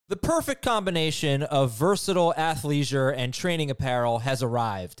The perfect combination of versatile athleisure and training apparel has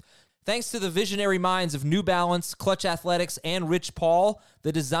arrived. Thanks to the visionary minds of New Balance, Clutch Athletics, and Rich Paul,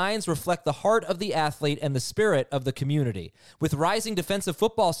 the designs reflect the heart of the athlete and the spirit of the community. With rising defensive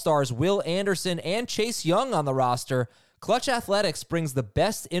football stars Will Anderson and Chase Young on the roster, Clutch Athletics brings the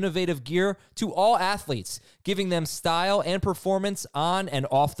best innovative gear to all athletes, giving them style and performance on and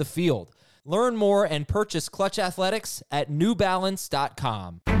off the field. Learn more and purchase Clutch Athletics at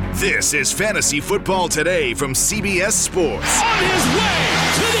newbalance.com. This is Fantasy Football Today from CBS Sports. On his way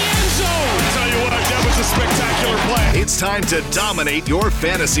to the end zone. I tell you what, that was a spectacular play. It's time to dominate your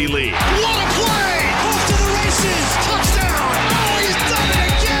fantasy league. What a play! Off to the races. Touchdown. Oh, he's done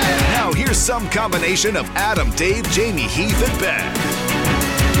it again. Now here's some combination of Adam, Dave, Jamie, Heath, and Ben.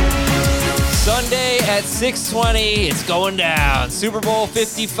 Sunday at 6:20, it's going down. Super Bowl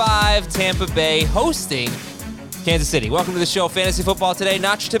 55, Tampa Bay hosting Kansas City. Welcome to the show, Fantasy Football Today.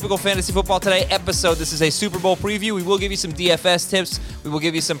 Not your typical Fantasy Football Today episode. This is a Super Bowl preview. We will give you some DFS tips. We will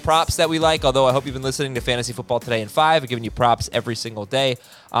give you some props that we like, although I hope you've been listening to Fantasy Football Today in 5. We're giving you props every single day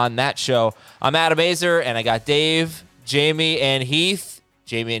on that show. I'm Adam Azer, and I got Dave, Jamie, and Heath.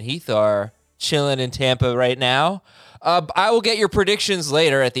 Jamie and Heath are chilling in Tampa right now. I will get your predictions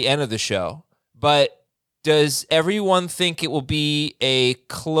later at the end of the show, but does everyone think it will be a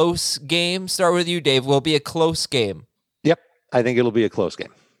close game? Start with you, Dave. Will it be a close game? Yep, I think it'll be a close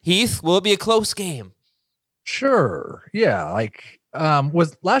game. Heath, will it be a close game? Sure. Yeah.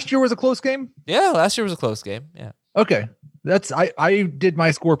 Was last year was a close game? Yeah, last year was a close game. Yeah. Okay. I did my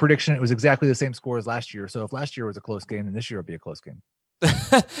score prediction. It was exactly the same score as last year. So if last year was a close game, then this year will be a close game.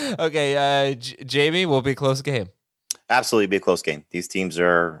 Okay. Jamie, will it be a close game? Absolutely be a close game. These teams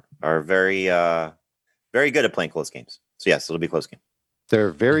are very good at playing close games. So yes, it'll be a close game.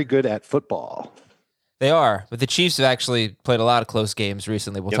 They're very good at football. They are, but the Chiefs have actually played a lot of close games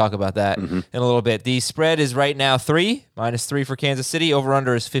recently. We'll talk about that in a little bit. The spread is right now -3 for Kansas City.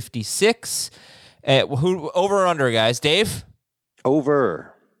 Over-under is 56. Who over or under, guys? Dave?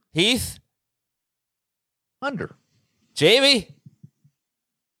 Over. Heath? Under. Jamie?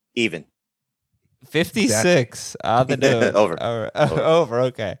 Even. 56 on the nose. Over. Over,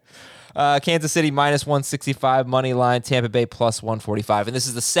 okay. Kansas City -165 money line, Tampa Bay +145. And this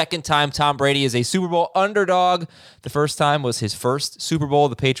is the second time Tom Brady is a Super Bowl underdog. The first time was his first Super Bowl.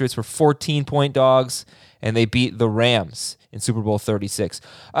 The Patriots were 14-point dogs, and they beat the Rams in Super Bowl 36.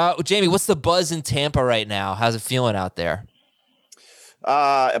 Jamie, what's the buzz in Tampa right now? How's it feeling out there?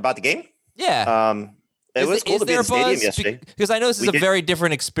 About the game? Yeah. It was cool to be in the stadium yesterday. Because I know this is a very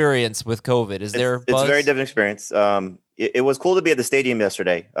different experience with COVID. Is there buzz? It's a very different experience. It was cool to be at the stadium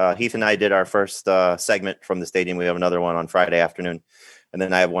yesterday. Heath and I did our first segment from the stadium. We have another one on Friday afternoon, and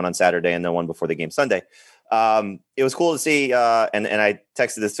then I have one on Saturday, and then one before the game Sunday. It was cool to see, and I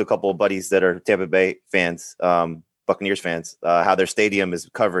texted this to a couple of buddies that are Tampa Bay fans, Buccaneers fans, how their stadium is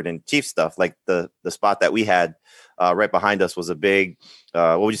covered in Chiefs stuff. Like the spot that we had right behind us was a big,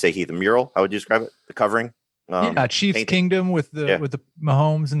 what would you say, Heath? A mural? How would you describe it? The covering? Chiefs painting. Kingdom with the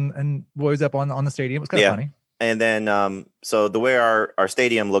Mahomes and boys up on the stadium. It was kind of funny. And then, so the way our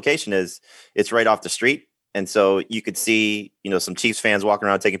stadium location is, it's right off the street. And so you could see, some Chiefs fans walking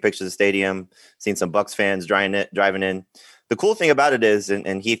around taking pictures of the stadium, seeing some Bucs fans driving in. The cool thing about it is,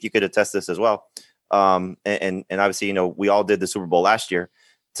 and Heath, you could attest this as well. And obviously, we all did the Super Bowl last year.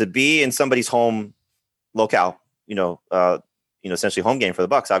 To be in somebody's home locale, essentially home game for the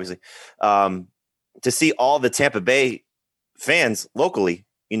Bucs, obviously, to see all the Tampa Bay fans locally,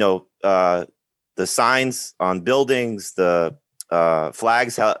 the signs on buildings, the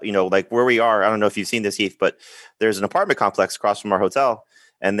flags, like where we are. I don't know if you've seen this, Heath, but there's an apartment complex across from our hotel,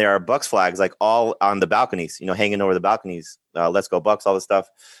 and there are Bucs flags like all on the balconies, hanging over the balconies. Let's go Bucs, all this stuff.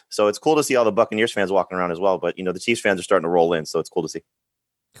 So it's cool to see all the Buccaneers fans walking around as well. But the Chiefs fans are starting to roll in, so it's cool to see.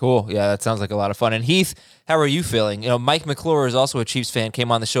 Cool. Yeah, that sounds like a lot of fun. And Heath, how are you feeling? Mike McClure is also a Chiefs fan,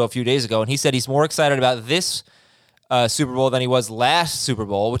 came on the show a few days ago, and he said he's more excited about this Super Bowl than he was last Super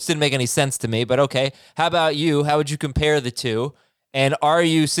Bowl, which didn't make any sense to me, but okay. How about you? How would you compare the two? And are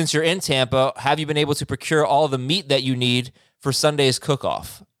you, since you're in Tampa, have you been able to procure all the meat that you need for Sunday's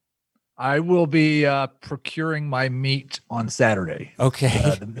cook-off? I will be procuring my meat on Saturday.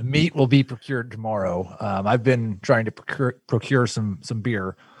 Okay. The meat will be procured tomorrow. I've been trying to procure some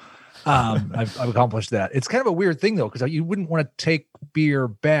beer. I've accomplished that. It's kind of a weird thing, though, because you wouldn't want to take beer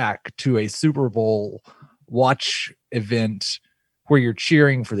back to a Super Bowl watch event where you're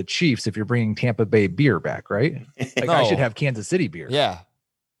cheering for the Chiefs if you're bringing Tampa Bay beer back, right? Like No. I should have Kansas City beer. Yeah.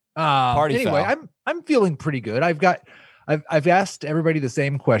 Party anyway, foul. I'm feeling pretty good. I've asked everybody the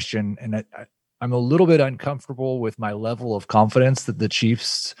same question, and I'm a little bit uncomfortable with my level of confidence that the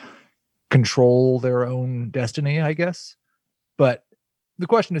Chiefs control their own destiny, I guess. But the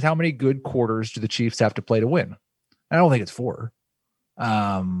question is, how many good quarters do the Chiefs have to play to win? I don't think it's 4.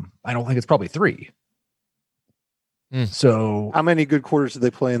 I don't think it's probably 3. So How many good quarters did they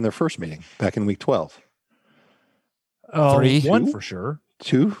play in their first meeting back in week 12? 3? 1 2? for sure.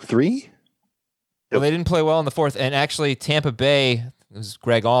 2, 3? Well, they didn't play well in the fourth. And actually, Tampa Bay, it was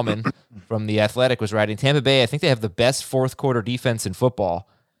Greg Allman from The Athletic was writing, Tampa Bay, I think they have the best fourth quarter defense in football.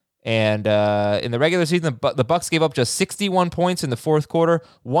 And in the regular season, the Bucs gave up just 61 points in the fourth quarter,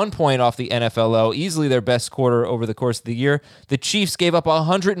 1 point off the NFLO, easily their best quarter over the course of the year. The Chiefs gave up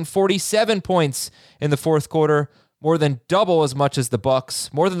 147 points in the fourth quarter, more than double as much as the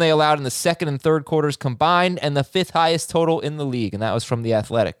Bucs, more than they allowed in the second and third quarters combined, and the 5th highest total in the league. And that was from The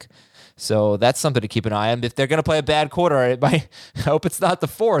Athletic. So that's something to keep an eye on. If they're going to play a bad quarter, I hope it's not the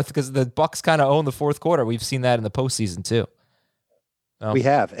fourth, because the Bucs kind of own the fourth quarter. We've seen that in the postseason too. Oh. We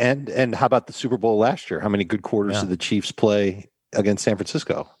have. And how about the Super Bowl last year? How many good quarters did the Chiefs play against San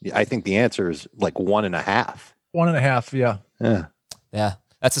Francisco? I think the answer is like 1.5. 1.5, yeah. Yeah.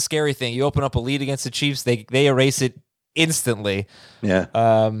 That's a scary thing. You open up a lead against the Chiefs, they erase it instantly. Yeah.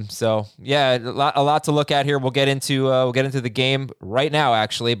 So yeah, a lot to look at here. We'll get into the game right now,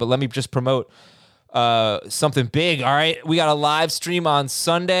 actually, but let me just promote something big. All right. We got a live stream on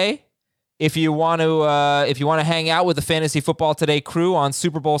Sunday. If you want to hang out with the Fantasy Football Today crew on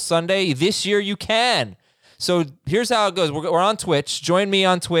Super Bowl Sunday, this year you can. So here's how it goes. We're on Twitch. Join me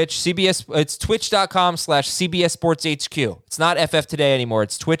on Twitch. CBS. It's twitch.com/CBS Sports HQ. It's not FF Today anymore.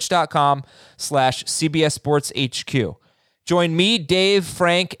 It's twitch.com/CBS Sports HQ. Join me, Dave,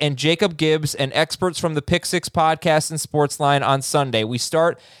 Frank, and Jacob Gibbs, and experts from the Pick Six podcast and Sportsline on Sunday. We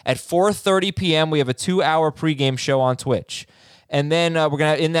start at 4:30 p.m. We have a 2-hour pregame show on Twitch. And then we're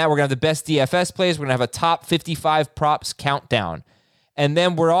gonna have the best DFS plays. We're gonna have a top 55 props countdown, and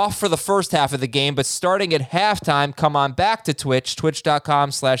then we're off for the first half of the game. But starting at halftime, come on back to Twitch,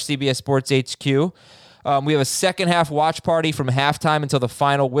 twitch.com/CBS Sports HQ. We have a second half watch party from halftime until the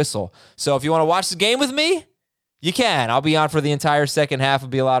final whistle. So if you want to watch the game with me, you can. I'll be on for the entire second half. It'll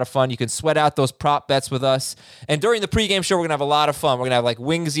be a lot of fun. You can sweat out those prop bets with us. And during the pregame show, we're gonna have a lot of fun. We're gonna have like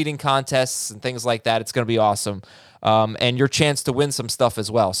wings eating contests and things like that. It's gonna be awesome. And your chance to win some stuff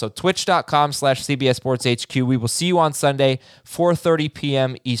as well. So twitch.com/CBS Sports HQ. We will see you on Sunday, 4:30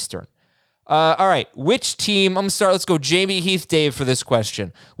 p.m. Eastern. All right. Which team? I'm going to start. Let's go Jamie, Heath, Dave for this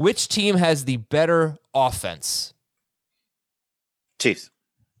question. Which team has the better offense? Chiefs.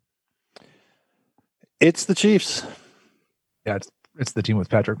 It's the Chiefs. Yeah, it's the team with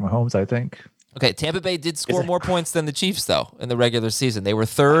Patrick Mahomes, I think. Okay, Tampa Bay did score more points than the Chiefs, though, in the regular season. They were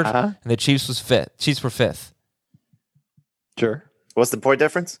third, and the Chiefs was fifth. Chiefs were fifth. Sure. What's the point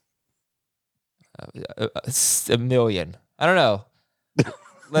difference? A million. I don't know.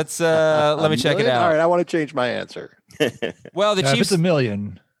 Let me check it out. All right, I want to change my answer. Well, the If Chiefs. it's a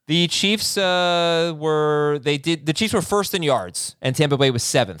million. The Chiefs the Chiefs were first in yards, and Tampa Bay was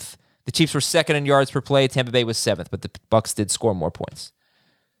seventh. The Chiefs were second in yards per play. Tampa Bay was seventh, but the Bucs did score more points.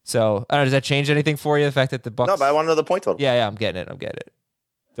 So I don't know. Does that change anything for you? The fact that the Bucs. No, but I want to know the point total. Yeah, I'm getting it.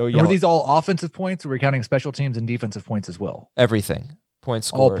 So Were these all offensive points, or were we counting special teams and defensive points as well? everything points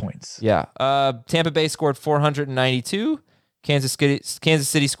scored. All points. Yeah. Tampa Bay scored 492. Kansas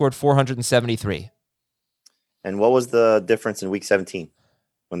City scored 473. And what was the difference in Week 17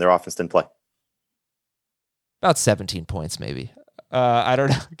 when their offense didn't play? About 17 points, maybe. I don't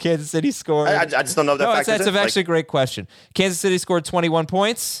know. Kansas City scored. I just don't know if that factors That's in. actually a great question. Kansas City scored 21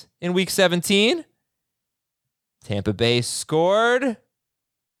 points in Week 17. Tampa Bay scored.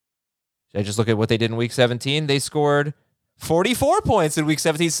 Should I just look at what they did in Week 17? They scored 44 points in Week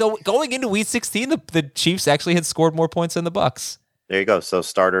 17. So going into Week 16, the Chiefs actually had scored more points than the Bucs. There you go. So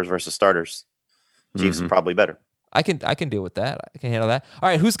starters versus starters. Chiefs are probably better. I can deal with that. I can handle that. All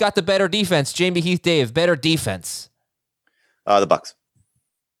right, who's got the better defense? Jamie, Heath, Dave. Better defense. The Bucs.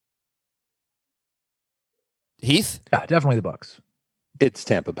 Heath? Yeah, definitely the Bucs. It's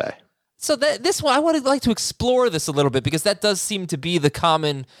Tampa Bay. So this one, I would like to explore this a little bit because that does seem to be the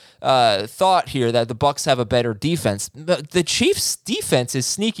common thought here that the Bucs have a better defense. But the Chiefs' defense is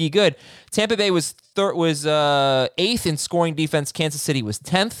sneaky good. Tampa Bay was eighth in scoring defense. Kansas City was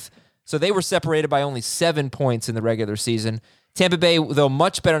 10th. So they were separated by only 7 points in the regular season. Tampa Bay, though,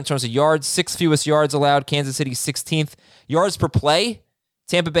 much better in terms of yards, 6th fewest yards allowed. Kansas City 16th. Yards per play,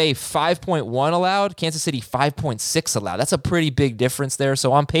 Tampa Bay 5.1 allowed. Kansas City 5.6 allowed. That's a pretty big difference there.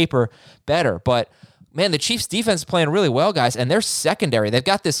 So on paper, better. But, man, the Chiefs' defense is playing really well, guys. And their secondary, they've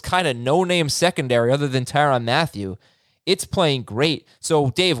got this kind of no-name secondary other than Tyrann Mathieu. it's playing great. So,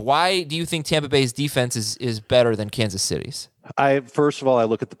 Dave, why do you think Tampa Bay's defense is better than Kansas City's? First of all, I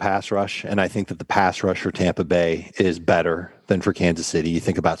look at the pass rush, and I think that the pass rush for Tampa Bay is better than for Kansas City. You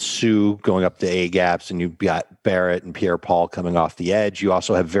think about Sue going up to A gaps, and you've got Barrett and Pierre-Paul coming off the edge. You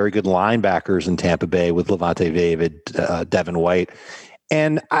also have very good linebackers in Tampa Bay with Levante David, Devin White.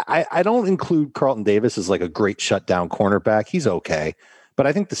 And I don't include Carlton Davis as like a great shutdown cornerback. He's okay. But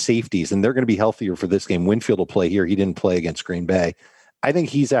I think the safeties, and they're going to be healthier for this game. Winfield will play here. He didn't play against Green Bay. I think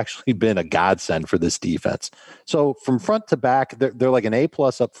he's actually been a godsend for this defense. So from front to back, they're like an A+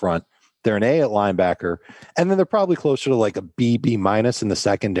 up front. They're an A at linebacker. And then they're probably closer to like a B minus in the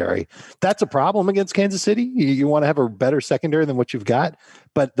secondary. That's a problem against Kansas City. You want to have a better secondary than what you've got.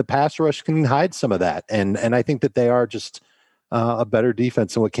 But the pass rush can hide some of that. And I think that they are just a better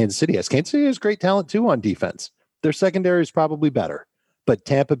defense than what Kansas City has. Kansas City has great talent too on defense. Their secondary is probably better. But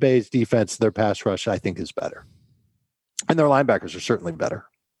Tampa Bay's defense, their pass rush, I think, is better. And their linebackers are certainly better.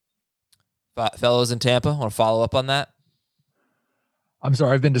 Fellows in Tampa, want to follow up on that? I'm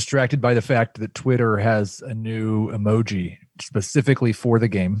sorry, I've been distracted by the fact that Twitter has a new emoji specifically for the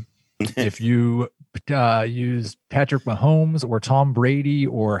game. If you use Patrick Mahomes or Tom Brady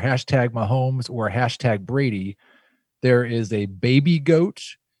or hashtag Mahomes or hashtag Brady, there is a baby goat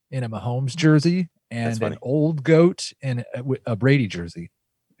in a Mahomes jersey and an old goat in a Brady jersey.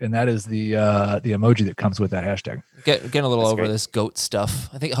 And that is the emoji that comes with that hashtag. Getting a little over this goat stuff.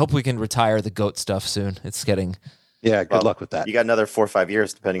 I hope we can retire the goat stuff soon. It's getting... Yeah, good luck with that. You got another 4 or 5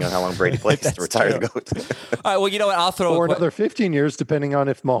 years, depending on how long Brady plays to retire the goat. All right, well, you know what? I'll throw... Or another 15 years, depending on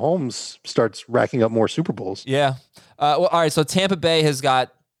if Mahomes starts racking up more Super Bowls. Yeah. Well, all right, so Tampa Bay has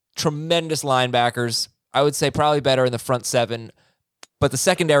got tremendous linebackers. I would say probably better in the front seven. But the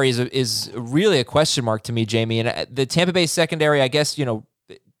secondary is really a question mark to me, Jamie. And the Tampa Bay secondary, I guess,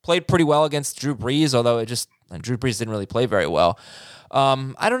 played pretty well against Drew Brees, although Drew Brees didn't really play very well.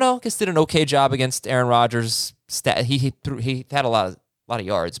 I don't know. I guess did an okay job against Aaron Rodgers. He had a lot of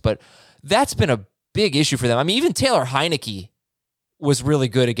yards, but that's been a big issue for them. I mean, even Taylor Heineke was really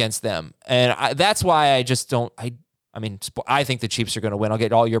good against them, and that's why I just don't. I think the Chiefs are going to win. I'll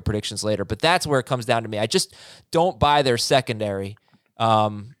get all your predictions later, but that's where it comes down to me. I just don't buy their secondary.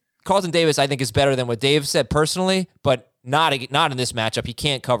 Carlton Davis, I think, is better than what Dave said personally, but not in this matchup. He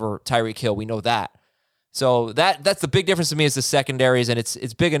can't cover Tyreek Hill. We know that. So that's the big difference to me is the secondaries, and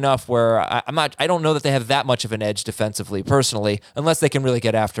it's big enough where I don't know that they have that much of an edge defensively, personally, unless they can really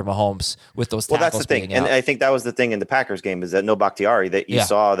get after Mahomes with those tackles. Well, that's the thing, and I think that was the thing in the Packers game is that no Bakhtiari, that you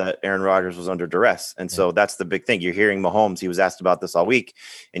saw that Aaron Rodgers was under duress, and so that's the big thing. You're hearing Mahomes; he was asked about this all week,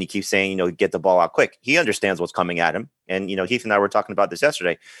 and he keeps saying, get the ball out quick. He understands what's coming at him, and Heath and I were talking about this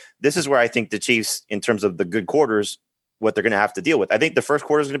yesterday. This is where I think the Chiefs, in terms of the good quarters, what they're going to have to deal with. I think the first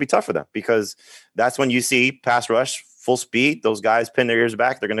quarter is going to be tough for them because that's when you see pass rush, full speed. Those guys pin their ears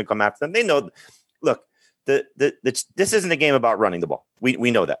back. They're going to come after them. They know, look, this isn't a game about running the ball.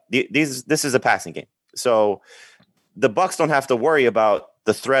 We know that. This is a passing game. So the Bucs don't have to worry about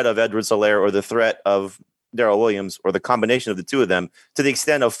the threat of Edwards-Helaire or the threat of Darrell Williams or the combination of the two of them to the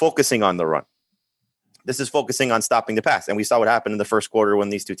extent of focusing on the run. This is focusing on stopping the pass. And we saw what happened in the first quarter when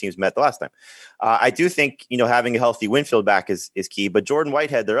these two teams met the last time. I do think, having a healthy Winfield back is key, but Jordan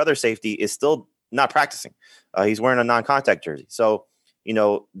Whitehead, their other safety, is still not practicing. He's wearing a non-contact jersey. So,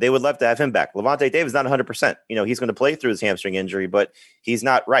 they would love to have him back. Levante David is not 100%. He's going to play through his hamstring injury, but he's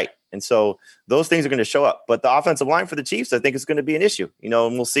not right. And so those things are going to show up. But the offensive line for the Chiefs, I think, is going to be an issue, and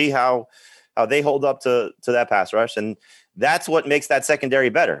we'll see how they hold up to that pass rush. And that's what makes that secondary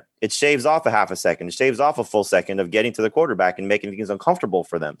better. It shaves off a half a second. It shaves off a full second of getting to the quarterback and making things uncomfortable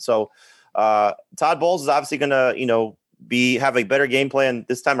for them. So Todd Bowles is obviously going to, have a better game plan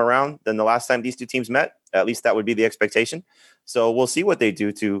this time around than the last time these two teams met. At least that would be the expectation. So we'll see what they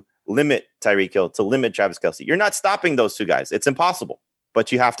do to limit Tyreek Hill, to limit Travis Kelce. You're not stopping those two guys. It's impossible,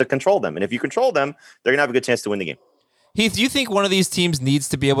 but you have to control them. And if you control them, they're going to have a good chance to win the game. Heath, do you think one of these teams needs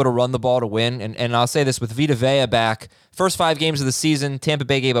to be able to run the ball to win? And I'll say this with Vita Vea back, first 5 games of the season, Tampa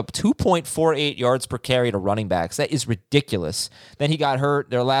Bay gave up 2.48 yards per carry to running backs. That is ridiculous. Then he got hurt.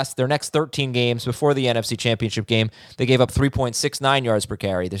 Their next 13 games before the NFC Championship game, they gave up 3.69 yards per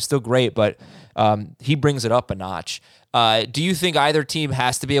carry. They're still great, but he brings it up a notch. Do you think either team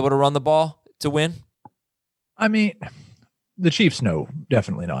has to be able to run the ball to win? I mean, the Chiefs, no,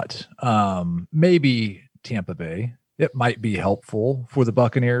 definitely not. Maybe Tampa Bay. It might be helpful for the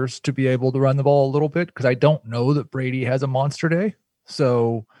Buccaneers to be able to run the ball a little bit because I don't know that Brady has a monster day.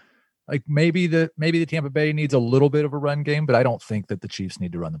 So maybe the Tampa Bay needs a little bit of a run game, but I don't think that the Chiefs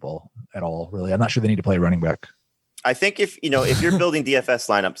need to run the ball at all, really. I'm not sure they need to play running back. I think if you're building DFS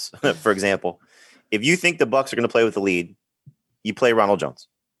lineups, for example, if you think the Bucs are going to play with the lead, you play Ronald Jones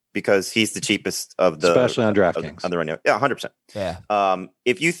because he's the cheapest of the, especially on DraftKings. On the run. Yeah, 100%. Yeah.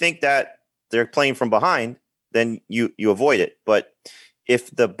 If you think that they're playing from behind, then you avoid it. But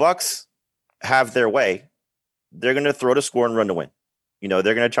if the Bucs have their way, they're going to throw to score and run to win. You know,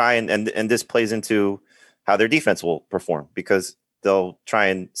 they're going to try and this plays into how their defense will perform because they'll try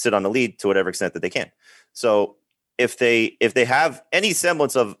and sit on the lead to whatever extent that they can. So if they have any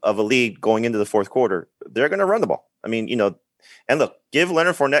semblance of a lead going into the fourth quarter, they're going to run the ball. I mean, you know, and look, give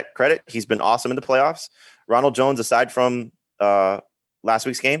Leonard Fournette credit. He's been awesome in the playoffs. Ronald Jones, aside from last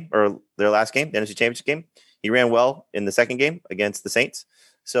week's game or their last game, the NFC Championship game, he ran well in the second game against the Saints.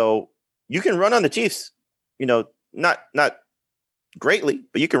 So you can run on the Chiefs, you know, not greatly,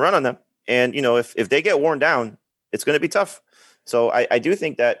 but you can run on them. And, you know, if they get worn down, it's going to be tough. So I do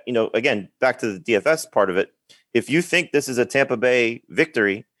think that, you know, again, back to the DFS part of it, if you think this is a Tampa Bay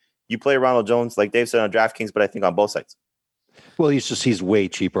victory, you play Ronald Jones, like Dave said, on DraftKings, but I think on both sides. Well, he's way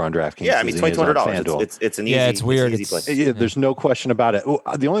cheaper on DraftKings. Yeah, I mean, $2,200. It's an easy, it's weird. It's easy play. Yeah, there's no question about it.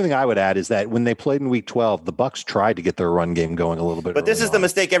 The only thing I would add is that when they played in Week 12, the Bucs tried to get their run game going a little bit. But this is the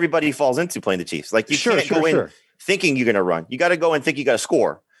mistake everybody falls into playing the Chiefs. Like you can't go in thinking you're going to run. You got to go and think you got to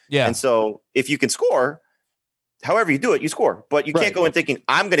score. Yeah. And so if you can score, however you do it, you score. But you can't go in thinking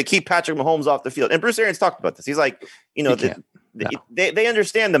I'm going to keep Patrick Mahomes off the field. And Bruce Arians talked about this. He's like, you know, they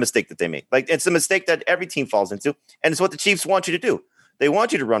understand the mistake that they make. Like it's a mistake that every team falls into, and it's what the Chiefs want you to do. They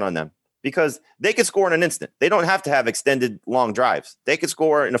want you to run on them because they can score in an instant. They don't have to have extended long drives. They can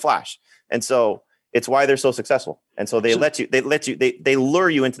score in a flash. And so it's why they're so successful. And so they lure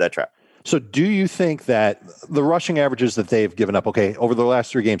you into that trap. So do you think that the rushing averages that they've given up, okay, over the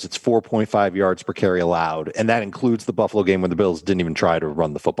last 3 games, it's 4.5 yards per carry allowed. And that includes the Buffalo game when the Bills didn't even try to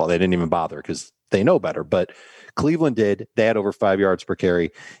run the football. They didn't even bother because they know better. But Cleveland did. They had over 5 yards per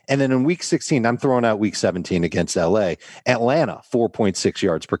carry. And then in week 16, I'm throwing out week 17 against LA, Atlanta, 4.6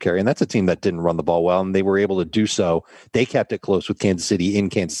 yards per carry. And that's a team that didn't run the ball well. And they were able to do so. They kept it close with Kansas City in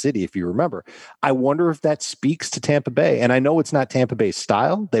Kansas City, if you remember. I wonder if that speaks to Tampa Bay. And I know it's not Tampa Bay's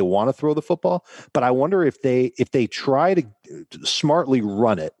style. They want to throw the football, but I wonder if they try to smartly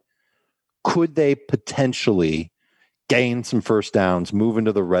run it, could they potentially gain some first downs, move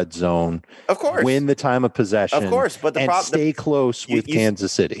into the red zone, of course, win the time of possession, of course, but stay close with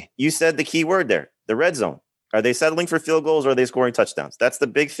Kansas City. You said the key word there, the red zone. Are they settling for field goals or are they scoring touchdowns? That's the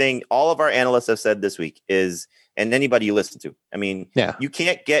big thing. All of our analysts have said this week is, and anybody you listen to, I mean, you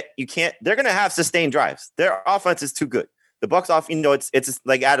can't, they're going to have sustained drives. Their offense is too good. The Bucs off, you know, it's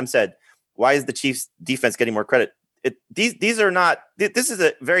like Adam said, why is the Chiefs defense getting more credit? These are not, this is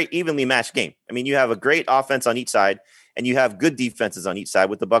a very evenly matched game. I mean, you have a great offense on each side and you have good defenses on each side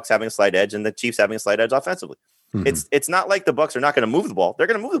with the Bucs having a slight edge and the Chiefs having a slight edge offensively. Mm-hmm. It's not like the Bucs are not going to move the ball. They're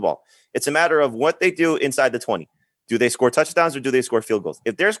going to move the ball. It's a matter of what they do inside the 20. Do they score touchdowns or do they score field goals?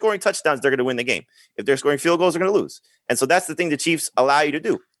 If they're scoring touchdowns, they're going to win the game. If they're scoring field goals, they're going to lose. And so that's the thing the Chiefs allow you to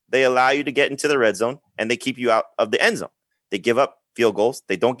do. They allow you to get into the red zone and they keep you out of the end zone. They give up field goals.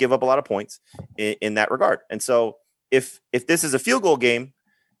 They don't give up a lot of points in that regard. And so if this is a field goal game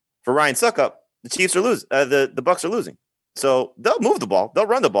for Ryan Succop, the Chiefs are losing. The Bucs are losing. So they'll move the ball. They'll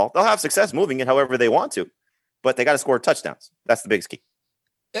run the ball. They'll have success moving it however they want to, but they got to score touchdowns. That's the biggest key.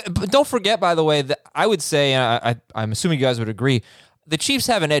 But don't forget, by the way, that I would say, I'm assuming you guys would agree, the Chiefs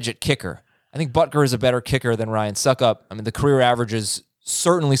have an edge at kicker. I think Butker is a better kicker than Ryan Succop. I mean, the career averages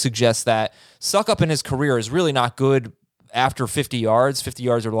certainly suggest that. Succop in his career is really not good after 50 yards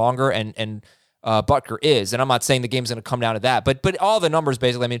or longer, and Butker is. And I'm not saying the game's going to come down to that, but all the numbers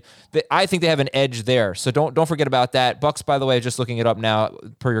basically, I mean, I think they have an edge there. So don't forget about that. Bucs, by the way, just looking it up now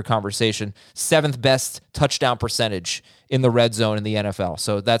per your conversation, 7th best touchdown percentage in the red zone in the NFL.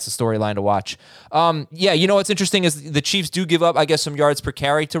 So that's a storyline to watch. Yeah, you know what's interesting is the Chiefs do give up, I guess, some yards per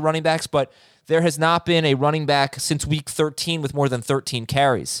carry to running backs, but there has not been a running back since week 13 with more than 13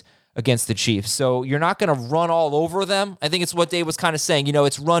 carries against the Chiefs. So you're not going to run all over them. I think it's what Dave was kind of saying. You know,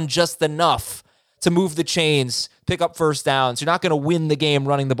 it's run just enough to move the chains, pick up first downs. You're not going to win the game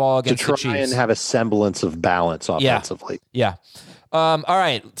running the ball against the Chiefs. To try and have a semblance of balance offensively. Yeah. All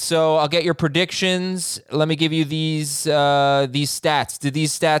right, so I'll get your predictions. Let me give you these stats. Did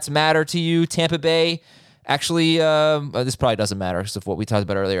these stats matter to you? Tampa Bay, actually, this probably doesn't matter because of what we talked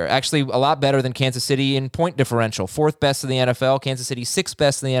about earlier. Actually, a lot better than Kansas City in point differential. 4th best in the NFL. Kansas City, 6th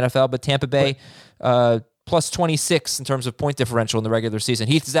best in the NFL, but Tampa Bay plus 26 in terms of point differential in the regular season.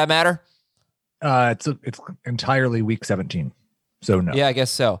 Heath, does that matter? It's entirely week 17, so no. Yeah, I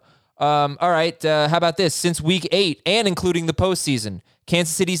guess so. All right, how about this? Since week 8 and including the postseason,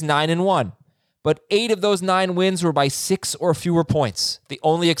 Kansas City's 9-1. but 8 of those 9 wins were by 6 or fewer points. The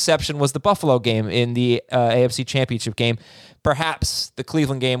only exception was the Buffalo game in the AFC Championship game. Perhaps the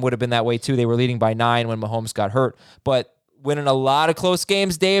Cleveland game would have been that way too. They were leading by 9 when Mahomes got hurt. But winning a lot of close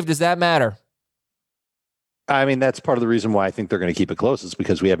games, Dave, does that matter? I mean, that's part of the reason why I think they're going to keep it close is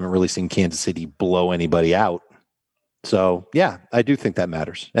because we haven't really seen Kansas City blow anybody out. So, yeah, I do think that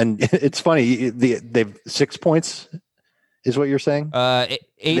matters. And it's funny, they've 6 points is what you're saying? 8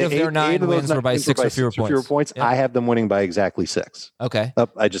 of their 9 wins were by 6 or fewer points. Yep. I have them winning by exactly 6. Okay. Oh,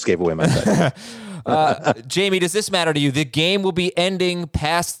 I just gave away my bet. Jamie, does this matter to you? The game will be ending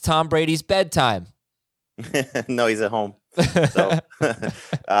past Tom Brady's bedtime. No, he's at home. So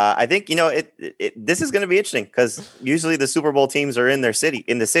I think, this is going to be interesting because usually the Super Bowl teams are in the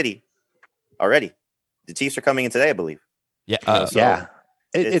city already. The Chiefs are coming in today, I believe. Yeah. Yeah.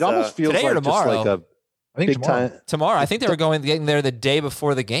 It almost feels today or like tomorrow? just like a I think big time. Tomorrow. I think they were getting there the day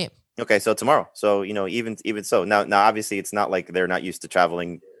before the game. Okay, so tomorrow. So, even so. Now obviously it's not like they're not used to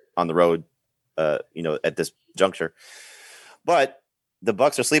traveling on the road at this juncture. But the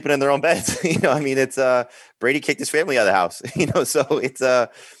Bucs are sleeping in their own beds. It's Brady kicked his family out of the house. So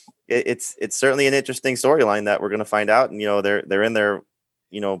it's certainly an interesting storyline that we're going to find out. And they're in their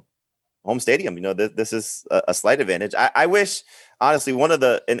home stadium. This is a slight advantage. I wish, honestly,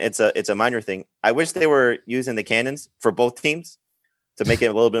 and it's a minor thing. I wish they were using the cannons for both teams to make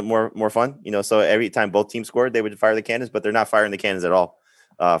it a little bit more fun. So every time both teams scored, they would fire the cannons, but they're not firing the cannons at all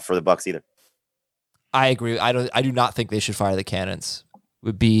for the Bucs either. I agree. I do not think they should fire the cannons.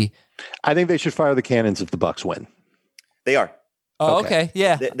 I think they should fire the cannons if the Bucs win. They are. Oh, okay.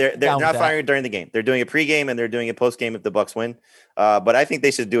 Yeah. They're not firing during the game. They're doing a pregame and they're doing a postgame if the Bucs win. But I think they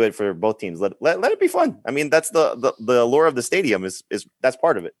should do it for both teams. Let it be fun. I mean, that's the allure of the stadium is that's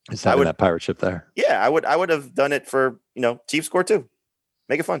part of it. Is having that pirate ship there. Yeah, I would have done it for Chiefs score too.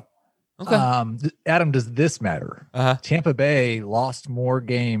 Make it fun. Okay. Adam, does this matter? Tampa Bay lost more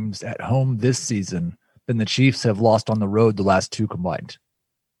games at home this season than the Chiefs have lost on the road the last 2 combined.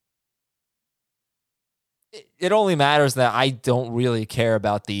 It only matters that I don't really care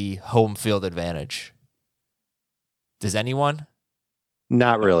about the home field advantage. Does anyone?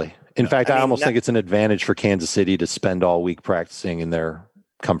 Not really. In fact, I almost think it's an advantage for Kansas City to spend all week practicing in their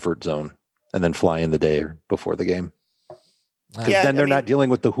comfort zone and then fly in the day before the game. Because then they're not dealing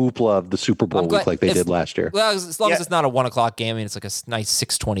with the hoopla of the Super Bowl week like they did last year. Well, as long as it's not a 1:00 game, it's like a nice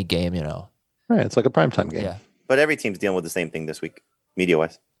 6:20 game, Right, it's like a primetime game. Yeah. But every team's dealing with the same thing this week,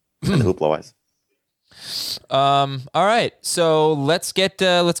 media-wise and hoopla-wise. All right, so let's get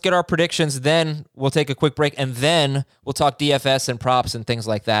our predictions. Then we'll take a quick break, and then we'll talk DFS and props and things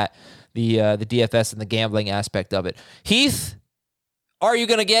like that. The DFS and the gambling aspect of it. Heath, are you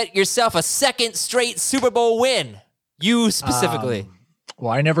going to get yourself a second straight Super Bowl win? You specifically.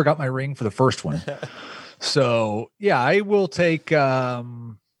 Well, I never got my ring for the first one, so yeah, I will take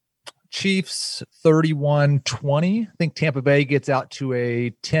Chiefs 31-20. I think Tampa Bay gets out to a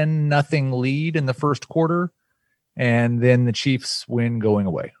 10-0 lead in the first quarter, and then the Chiefs win going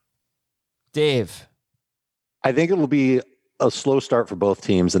away. Dave. I think it will be a slow start for both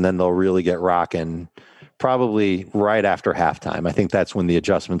teams, and then they'll really get rocking probably right after halftime. I think that's when the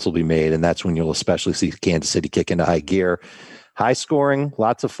adjustments will be made, and that's when you'll especially see Kansas City kick into high gear. High scoring,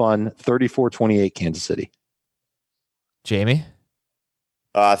 lots of fun, 34-28 Kansas City. Jamie?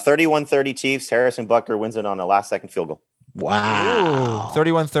 31-30 Chiefs. Harrison Butker wins it on a last-second field goal. Wow.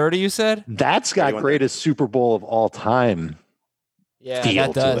 31-30, you said? That's got greatest Super Bowl of all time. Yeah,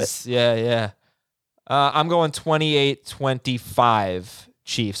 that does. Yeah. I'm going 28-25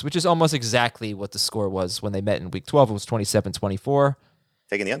 Chiefs, which is almost exactly what the score was when they met in Week 12. It was 27-24.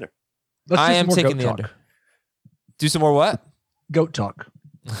 Taking the under. I am taking the under. Do some more what? Goat talk.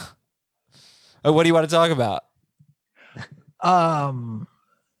 What do you want to talk about?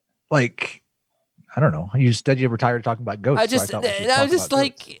 Like, I don't know. You said you were tired of talking about goats. I don't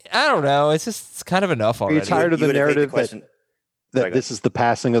know. It's kind of enough already. Are you tired of the narrative that this is the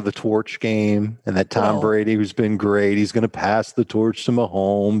passing of the torch game and that Tom Brady, who's been great, he's going to pass the torch to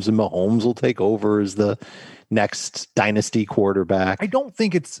Mahomes and Mahomes will take over as the next dynasty quarterback? I don't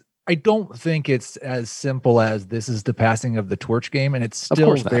think it's as simple as this is the passing of the torch game, and it's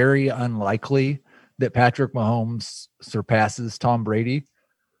still very unlikely that Patrick Mahomes surpasses Tom Brady.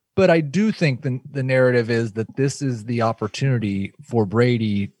 But I do think the narrative is that this is the opportunity for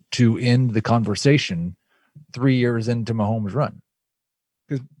Brady to end the conversation 3 years into Mahomes' run.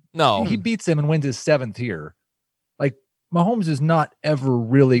 Because he beats him and wins his 7th year. Like, Mahomes is not ever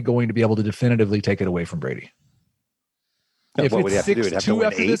really going to be able to definitively take it away from Brady. If it's 6-2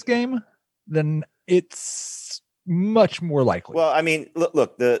 after this game, then it's much more likely. Well, I mean,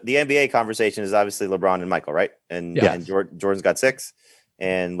 look, the NBA conversation is obviously LeBron and Michael, right? And, and Jordan's got 6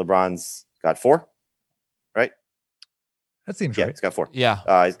 and LeBron's got 4, right? That seems yeah, right. He's got 4.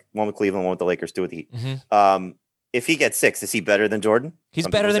 Yeah. He's one with Cleveland, one with the Lakers, 2 with the Heat. Mm-hmm. If he gets 6, is he better than Jordan? He's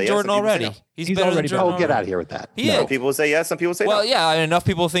Some better people than say Jordan yes, some people say already. no. He's He's better already than Jordan. Oh, get out of here with that. Some people say yes, some people say well, no. yeah, and enough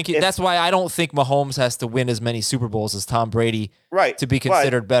people think that's why I don't think Mahomes has to win as many Super Bowls as Tom Brady Right. to be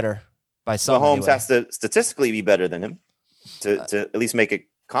considered better by some. Mahomes anyway. has to statistically be better than him to at least make it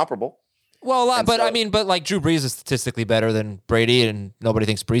comparable. Well, a lot, And but so- I mean, but like Drew Brees is statistically better than Brady, and nobody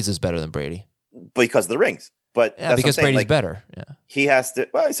thinks Brees is better than Brady. Because of the rings. But Yeah, that's because what I'm saying. Brady's Like, better. Yeah. he has to.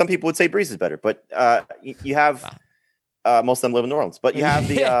 Well, some people would say Brees is better, but you have most of them live in New Orleans. But you have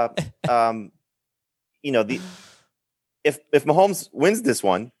the, if Mahomes wins this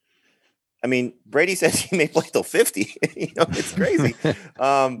one, I mean, Brady says he may play till 50. It's crazy.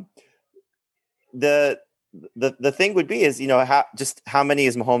 The thing would be is how many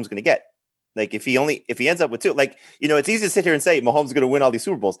is Mahomes going to get? Like if he ends up with 2, like it's easy to sit here and say Mahomes is going to win all these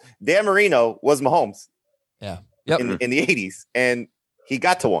Super Bowls. Dan Marino was Mahomes. Yeah. Yep. In the 80s, and he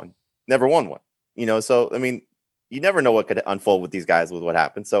got to one, never won one. So I mean, you never know what could unfold with these guys with what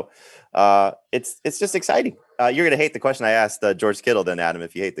happened. So it's just exciting. You're gonna hate the question I asked George Kittle, then Adam,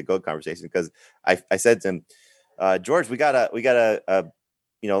 if you hate the GOAT conversation, because I said to him, George, we got a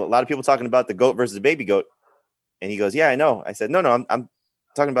lot of people talking about the GOAT versus the baby GOAT, and he goes, yeah, I know. I said, no, I'm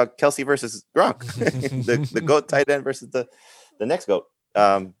talking about Kelsey versus Gronk, the GOAT tight end versus the next GOAT.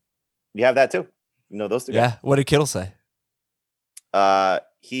 You have that too. Those two guys. Yeah. What did Kittle say?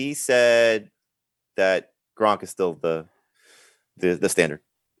 He said that Gronk is still the standard.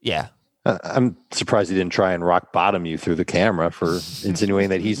 Yeah. I'm surprised he didn't try and rock bottom you through the camera for insinuating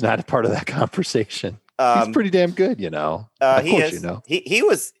that he's not a part of that conversation. He's pretty damn good, Of He course, is. He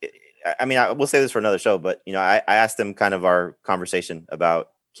was. I mean, I will say this for another show, but I asked him kind of our conversation about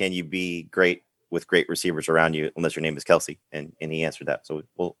can you be great with great receivers around you unless your name is Kelsey, and he answered that. So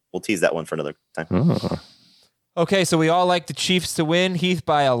we'll tease that one for another time. Okay, so we all like the Chiefs to win. Heath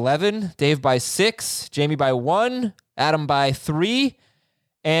by 11, Dave by 6, Jamie by 1, Adam by 3.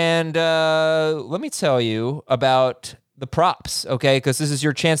 And let me tell you about the props, okay? Because this is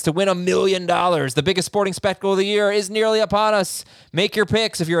your chance to win $1 million. The biggest sporting spectacle of the year is nearly upon us. Make your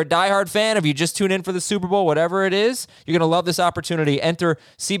picks. If you're a diehard fan, if you just tune in for the Super Bowl, whatever it is, you're going to love this opportunity. Enter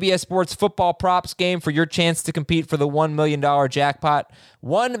CBS Sports Football Props Game for your chance to compete for the $1 million jackpot.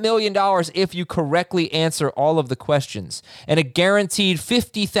 $1 million if you correctly answer all of the questions, and a guaranteed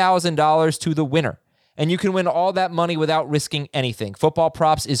 $50,000 to the winner. And you can win all that money without risking anything. Football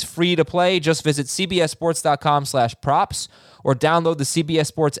Props is free to play. Just visit cbssports.com/props or download the CBS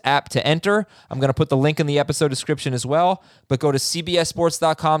Sports app to enter. I'm going to put the link in the episode description as well, but go to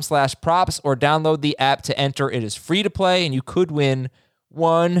cbssports.com/props or download the app to enter. It is free to play, and you could win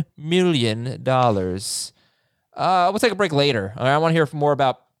 $1 million. We'll take a break later. I want to hear more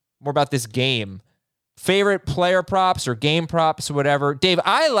about this game. Favorite player props or game props or whatever. Dave,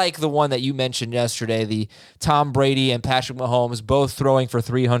 I like the one that you mentioned yesterday, the Tom Brady and Patrick Mahomes both throwing for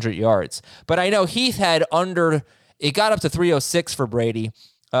 300 yards. But I know Heath had it got up to 306 for Brady.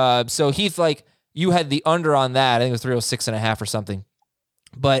 So Heath, you had the under on that. I think it was 306.5 or something.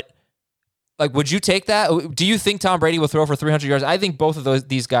 But would you take that? Do you think Tom Brady will throw for 300 yards? I think both of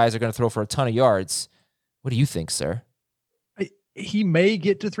these guys are going to throw for a ton of yards. What do you think, sir? He may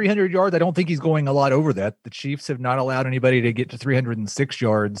get to 300 yards. I don't think he's going a lot over that. The Chiefs have not allowed anybody to get to 306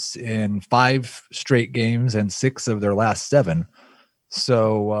 yards in 5 straight games and 6 of their last 7.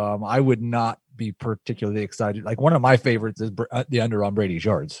 So I would not be particularly excited. One of my favorites is the under on Brady's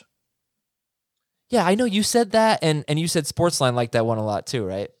yards. Yeah, I know you said that, and you said Sportsline liked that one a lot too,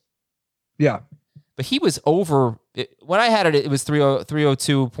 right? Yeah. But he was over, when I had it was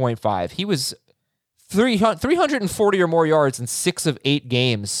 302.5. He was 340 or more yards in 6 of 8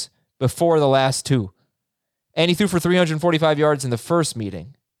 games before the last 2. And he threw for 345 yards in the first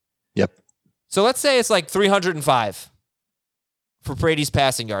meeting. Yep. So let's say it's 305 for Brady's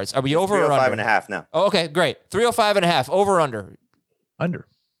passing yards. Are we over or under? 305.5 now. Oh, okay, great. 305.5. Over or under? Under.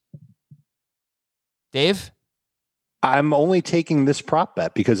 Dave? I'm only taking this prop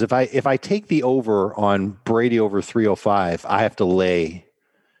bet because if I take the over on Brady over 305, I have to lay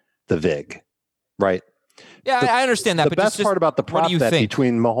the VIG. Right. Yeah, I understand that. The best part about the prop bet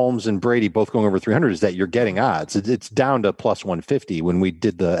between Mahomes and Brady both going over 300 is that you're getting odds. It's down to plus 150. When we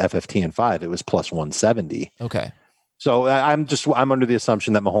did the FFT 5, it was plus 170. Okay. So I'm under the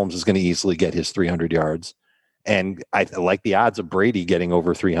assumption that Mahomes is going to easily get his 300 yards. And I like the odds of Brady getting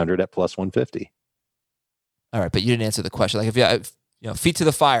over 300 at plus 150. All right, but you didn't answer the question. feet to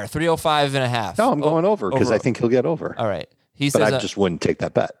the fire, 305.5. No, I'm going over because I think he'll get over. All right. He but says I just wouldn't take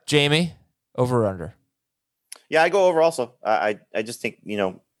that bet. Jamie, over or under? Yeah, I go over also. I just think,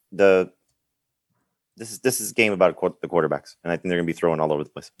 this is a game about the quarterbacks, and I think they're going to be throwing all over the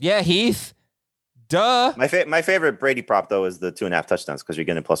place. Yeah, Heath. Duh. My favorite Brady prop, though, is the 2.5 touchdowns because you're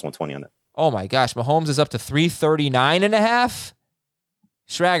getting plus 120 on it. Oh, my gosh. Mahomes is up to 339.5.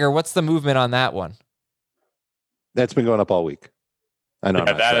 Schrager, what's the movement on that one? That's been going up all week. I know.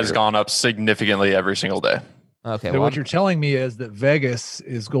 Yeah, that has gone up significantly every single day. Okay. So what you're telling me is that Vegas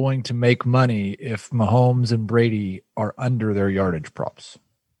is going to make money if Mahomes and Brady are under their yardage props.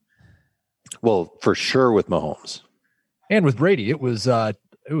 Well, for sure with Mahomes. And with Brady, it was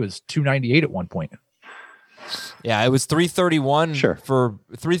 298 at one point. Yeah, it was 331 for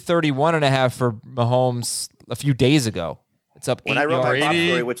 331.5 for Mahomes a few days ago. It's up 8 When I wrote yards. my top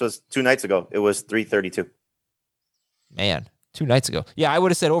story, which was 2 nights ago, it was 332. Man, 2 nights ago. Yeah, I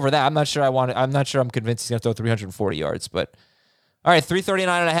would have said over that. I'm not sure I'm convinced he's going to throw 340 yards, but all right,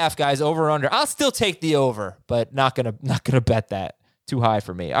 339.5 guys, over or under. I'll still take the over, but not going to bet that. Too high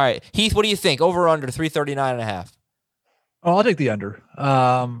for me. All right, Heath, what do you think? Over or under 339.5? Oh, I'll take the under.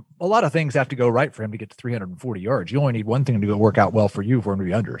 A lot of things have to go right for him to get to 340 yards. You only need one thing to go work out well for you for him to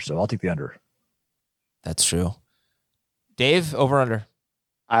be under. So I'll take the under. That's true. Dave, over or under?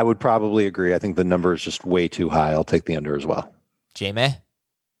 I would probably agree. I think the number is just way too high. I'll take the under as well. Jamie?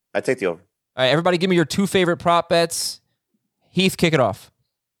 I take the over. All right, everybody give me your 2 favorite prop bets. Heath, kick it off.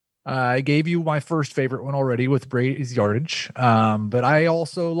 I gave you my first favorite one already with Brady's yardage. But I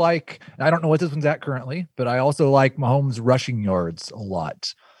also I don't know what this one's at currently, but I also like Mahomes rushing yards a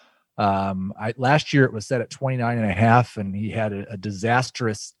lot. Last year it was set at 29.5, and he had a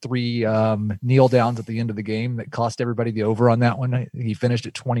disastrous 3 kneel downs at the end of the game that cost everybody the over on that one. He finished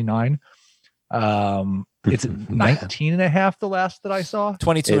at 29. It's 19.5 the last that I saw.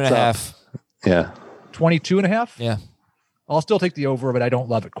 22.5. Yeah. 22.5. Yeah. I'll still take the over, but I don't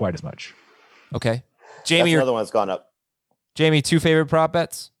love it quite as much. Okay. Jamie, another one that's gone up. Jamie, 2 favorite prop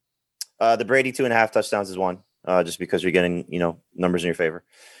bets? The Brady 2.5 touchdowns is one, just because you're getting, numbers in your favor.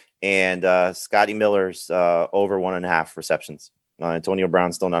 And Scotty Miller's over 1.5 receptions. Antonio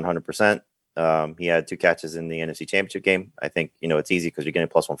Brown's still not 100%. He had 2 catches in the NFC Championship game. I think, it's easy because you're getting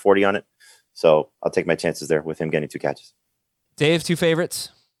plus 140 on it. So I'll take my chances there with him getting 2 catches. Dave, 2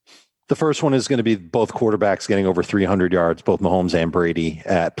 favorites? The first one is going to be both quarterbacks getting over 300 yards, both Mahomes and Brady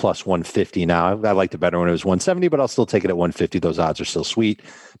at plus 150. Now, I liked it better when it was 170, but I'll still take it at 150. Those odds are still sweet.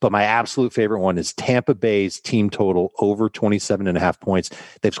 But my absolute favorite one is Tampa Bay's team total over 27.5 points.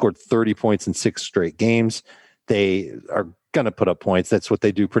 They've scored 30 points in 6 straight games. They are going to put up points. That's what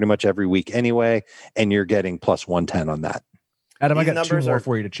they do pretty much every week anyway. And you're getting plus 110 on that. Adam, I got 2 more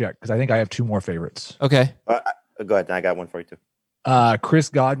for you to check because I think I have 2 more favorites. Okay. Go ahead. I got one for you too. Chris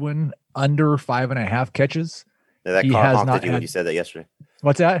Godwin under 5.5 catches. Yeah, that car honked at you when you said that yesterday.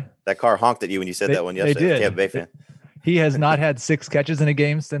 What's that? That car honked at you when you said that one yesterday. They did. Tampa Bay fan. He has not had 6 catches in a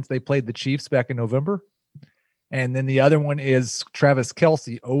game since they played the Chiefs back in November. And then the other one is Travis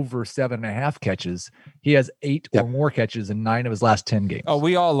Kelce over 7.5 catches. He has 8 or more catches in 9 of his last 10 games. Oh,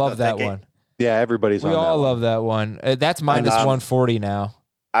 we all love that one. Yeah, everybody's on that. We all love that one. That's minus 140 now.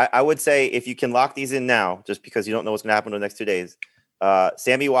 I would say if you can lock these in now, just because you don't know what's going to happen in the next 2 days,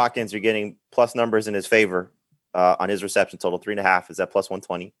 Sammy Watkins, you're getting plus numbers in his favor on his reception total. 3.5 is that plus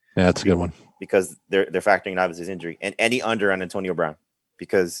 120. Yeah, that's a good one because they're factoring in obviously his injury and any under on Antonio Brown,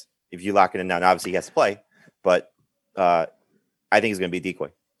 because if you lock it in now, obviously he has to play, but I think he's going to be a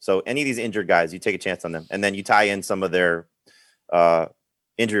decoy. So any of these injured guys, you take a chance on them, and then you tie in some of their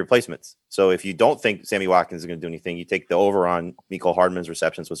injury replacements. So if you don't think Sammy Watkins is going to do anything, you take the over on Mecole Hardman's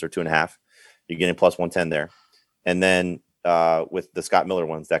receptions, which are 2.5. You're getting plus 110 there, and then with the Scott Miller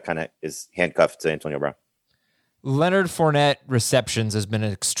ones, that kind of is handcuffed to Antonio Brown. Leonard Fournette receptions has been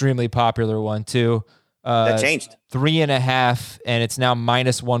an extremely popular one too. That changed 3.5, and it's now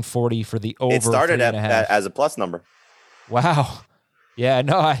minus 140 for the over. It started as a plus number. Wow. Yeah,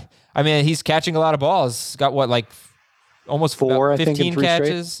 no, I mean, he's catching a lot of balls. He's got what, like almost 4, 15 I think, in 3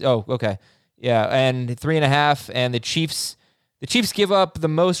 catches. straight. Oh, okay. Yeah, and 3.5, and the Chiefs give up the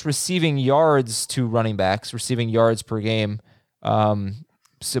most receiving yards to running backs, receiving yards per game.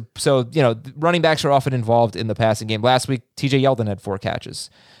 So running backs are often involved in the passing game. Last week, TJ Yeldon had 4 catches.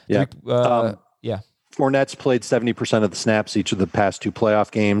 Yeah. Yeah. Fournette's played 70% of the snaps each of the past 2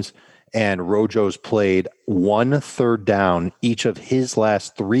 playoff games, and Rojo's played 1 third down each of his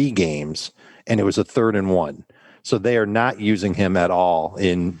last 3 games, and it was a 3rd and 1. So they are not using him at all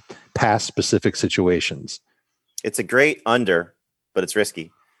in pass-specific situations. It's a great under, but it's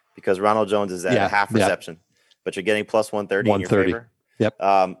risky because Ronald Jones is at half reception, but you're getting plus 130 in your favor. Yep.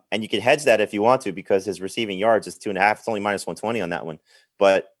 And you can hedge that if you want to, because his receiving yards is 2.5. It's only minus 120 on that one,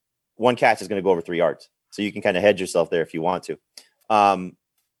 but one catch is going to go over 3 yards. So you can kind of hedge yourself there if you want to.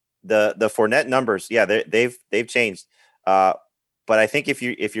 The Fournette numbers, yeah, they've changed. But I think if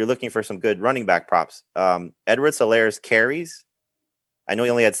you're looking for some good running back props, Edwards-Hilaire's carries, I know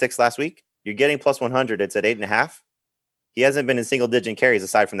he only had 6 last week. You're getting plus 100. It's at 8.5. He hasn't been in single-digit carries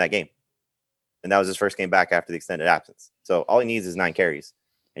aside from that game. And that was his first game back after the extended absence. So all he needs is 9 carries,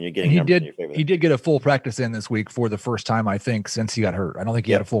 and you're getting numbers in your favor. He did get a full practice in this week for the first time, I think, since he got hurt. I don't think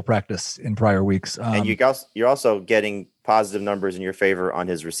he had a full practice in prior weeks. And you're also getting positive numbers in your favor on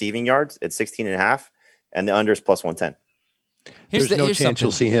his receiving yards at 16.5, and the under is plus 110. There's no chance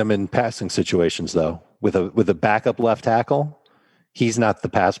you'll see him in passing situations, though. With a backup left tackle, he's not the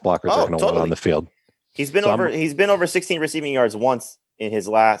pass blocker they're going to want on the field. He's been over 16 receiving yards once in his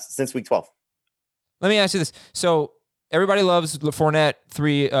since week 12. Let me ask you this. So everybody loves Fournette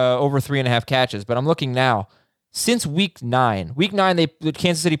over 3.5 catches, but I'm looking now. Since week 9,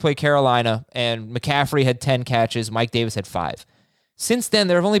 Kansas City played Carolina, and McCaffrey had 10 catches. Mike Davis had 5. Since then,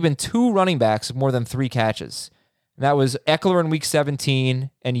 there have only been 2 running backs with more than 3 catches. And that was Eckler in week 17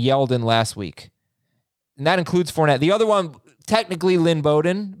 and Yeldon last week. And that includes Fournette. The other one, technically Lynn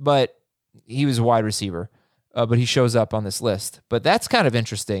Bowden, but he was a wide receiver. But he shows up on this list. But that's kind of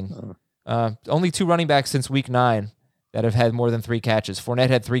interesting. Only 2 running backs since week 9 that have had more than 3 catches. Fournette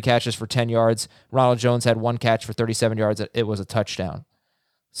had 3 catches for 10 yards. Ronald Jones had 1 catch for 37 yards. It was a touchdown.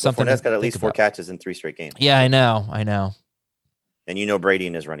 Fournette's got at least 4 catches in 3 straight games. Yeah, I know. And Brady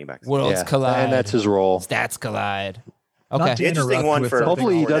and his running backs. Worlds collide. And that's his role. Stats collide. Okay. The interesting one for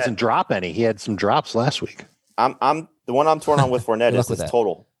hopefully he Fournette, doesn't drop any. He had some drops last week. The one I'm torn on with Fournette is his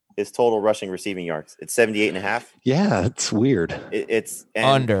total. His total rushing receiving yards. It's 78.5. Yeah, it's weird. It's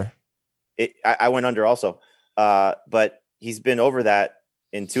under. I went under also. But he's been over that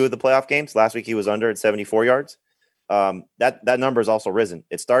in 2 of the playoff games. Last week he was under at 74 yards. That number has also risen.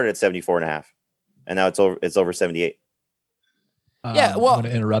 It started at 74.5, and now it's over 78. Yeah, well, I'm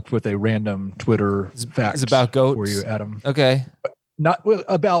going to interrupt with a random Twitter fact. It's about goats for you, Adam. Okay. Not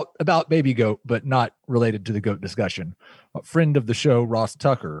about baby goat, but not related to the goat discussion. A friend of the show, Ross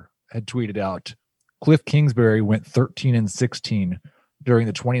Tucker, had tweeted out, Cliff Kingsbury went 13-16 during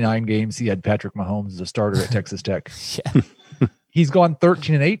the 29 games he had Patrick Mahomes as a starter at Texas Tech. Yeah. He's gone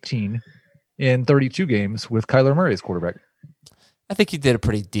 13-18 in 32 games with Kyler Murray as quarterback. I think he did a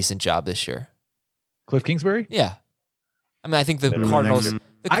pretty decent job this year. Cliff Kingsbury? Yeah. I mean, I think the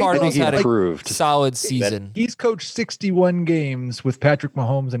Cardinals had a solid season. He's coached 61 games with Patrick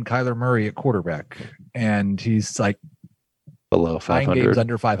Mahomes and Kyler Murray at quarterback, and he's like below 500. 9 games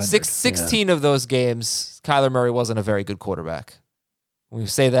under 500. 16 of those games, Kyler Murray wasn't a very good quarterback. When you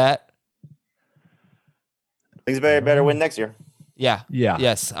say that, Kingsbury better win next year. Yeah.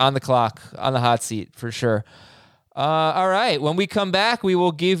 Yes, on the clock, on the hot seat for sure. All right. When we come back, we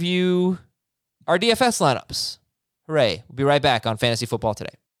will give you our DFS lineups. Hooray. We'll be right back on Fantasy Football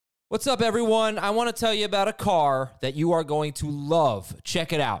Today. What's up, everyone? I want to tell you about a car that you are going to love.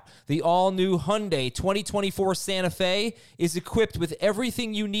 Check it out. The all-new Hyundai 2024 Santa Fe is equipped with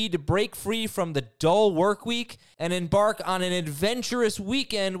everything you need to break free from the dull work week and embark on an adventurous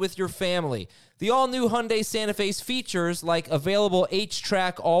weekend with your family. The all-new Hyundai Santa Fe's features like available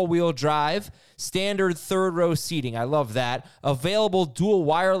H-Track all-wheel drive, standard third-row seating, I love that, available dual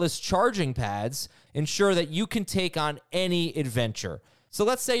wireless charging pads, ensure that you can take on any adventure. So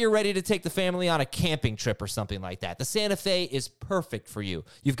let's say you're ready to take the family on a camping trip or something like that. The Santa Fe is perfect for you.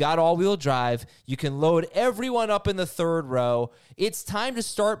 You've got all-wheel drive. You can load everyone up in the third row. It's time to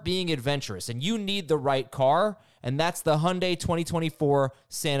start being adventurous, and you need the right car, and that's the Hyundai 2024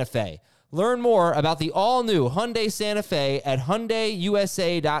 Santa Fe. Learn more about the all-new Hyundai Santa Fe at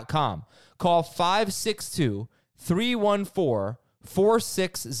HyundaiUSA.com. Call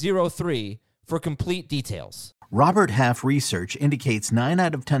 562-314-4603 for complete details. Robert Half research indicates 9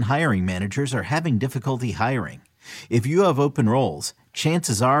 out of 10 hiring managers are having difficulty hiring. If you have open roles,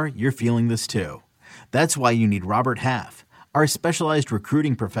 chances are you're feeling this too. That's why you need Robert Half. Our specialized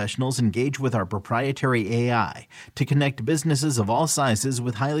recruiting professionals engage with our proprietary AI to connect businesses of all sizes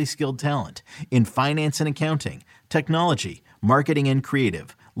with highly skilled talent in finance and accounting, technology, marketing and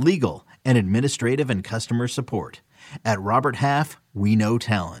creative, legal, and administrative and customer support. At Robert Half, we know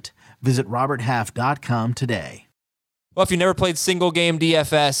talent. Visit roberthalf.com today. Well, if you never played single game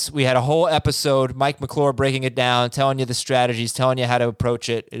DFS, we had a whole episode, Mike McClure breaking it down, telling you the strategies, telling you how to approach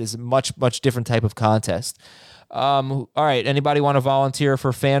it. It is a much, much different type of contest. All right, anybody want to volunteer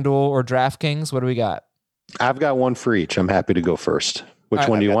for FanDuel or DraftKings? What do we got? I've got one for each. I'm happy to go first. Which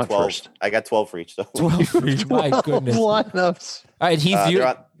one do you want 12. first? I got 12 for each. So. 12 for each. My goodness. Lineups. All right, Heath, do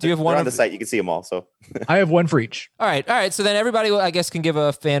you have one on the site? You can see them all. So I have one for each. All right. So then everybody, I guess, can give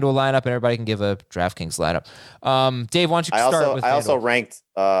a FanDuel lineup, and everybody can give a DraftKings lineup. Dave, why don't you start with FanDuel? I also ranked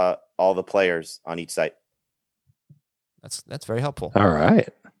all the players on each site. That's very helpful. All right.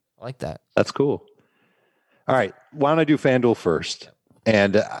 I like that. That's cool. All right. Why don't I do FanDuel first?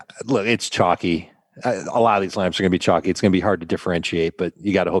 And look, it's chalky. A lot of these lineups are going to be chalky. It's going to be hard to differentiate, but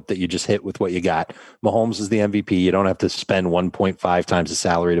you got to hope that you just hit with what you got. Mahomes is the MVP. You don't have to spend 1.5 times the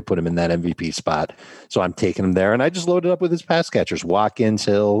salary to put him in that MVP spot. So I'm taking him there. And I just loaded up with his pass catchers, Watkins,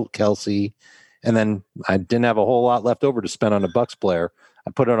 Hill, Kelsey. And then I didn't have a whole lot left over to spend on a Bucs player.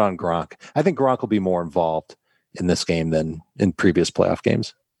 I put it on Gronk. I think Gronk will be more involved in this game than in previous playoff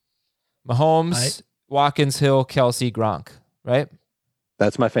games. Mahomes, Watkins, Hill, Kelsey, Gronk, right?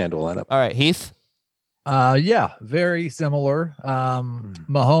 That's my FanDuel lineup. All right, Heath? Yeah, very similar.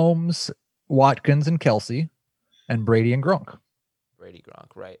 Mahomes, Watkins, and Kelsey, and Brady and Gronk. Brady,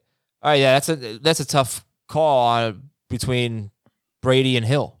 Gronk, right. All right, yeah, that's a tough call between Brady and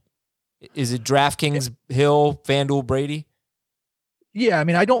Hill. Is it DraftKings, Hill, FanDuel, Brady? Yeah, I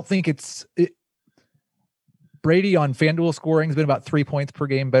mean, I don't think Brady on FanDuel scoring has been about 3 points per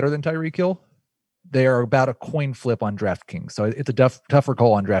game better than Tyreek Hill. They are about a coin flip on DraftKings, so it's a tougher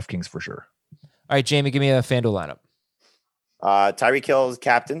call on DraftKings for sure. All right, Jamie, give me a FanDuel lineup. Tyreek Hill is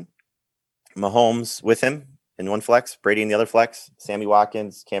captain. Mahomes with him in one flex. Brady in the other flex. Sammy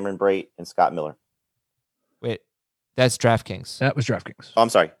Watkins, Cameron Brate, and Scott Miller. Wait, that's DraftKings. That was DraftKings. Oh, I'm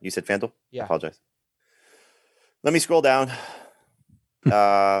sorry. You said FanDuel? Yeah. I apologize. Let me scroll down.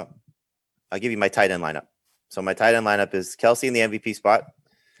 I'll give you my tight end lineup. So my tight end lineup is Kelsey in the MVP spot.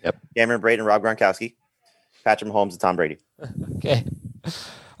 Yep. Cameron Brate and Rob Gronkowski. Patrick Mahomes and Tom Brady. Okay.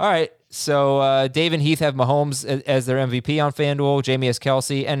 All right. So Dave and Heath have Mahomes as their MVP on FanDuel. Jamie has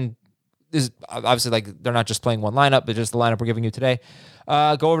Kelsey. And this is obviously like they're not just playing one lineup, but just the lineup we're giving you today.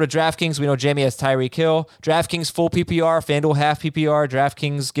 Go over to DraftKings. We know Jamie has Tyreek Hill. DraftKings full PPR, FanDuel half PPR.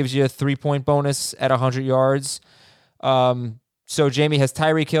 DraftKings gives you a 3-point bonus at 100 yards. So Jamie has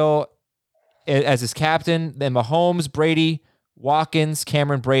Tyreek Hill as his captain. Then Mahomes, Brady, Watkins,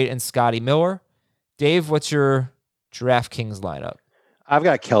 Cameron Brate, and Scotty Miller. Dave, what's your DraftKings lineup? I've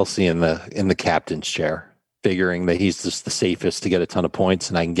got Kelsey in the captain's chair, figuring that he's just the safest to get a ton of points,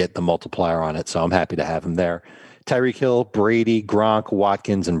 and I can get the multiplier on it. So I'm happy to have him there. Tyreek Hill, Brady, Gronk,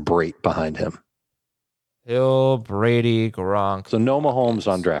 Watkins, and Brate behind him. Hill, Brady, Gronk. So no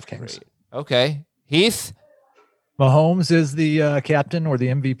Mahomes on DraftKings. Brady. Okay. Heath? Mahomes is the captain or the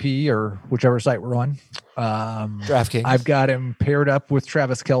MVP or whichever site we're on. DraftKings. I've got him paired up with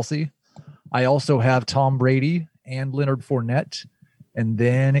Travis Kelsey. I also have Tom Brady and Leonard Fournette. And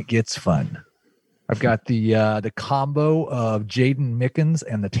then it gets fun. I've got the combo of Jaden Mickens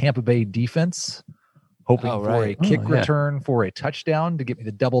and the Tampa Bay defense, hoping for a kick return for a touchdown to get me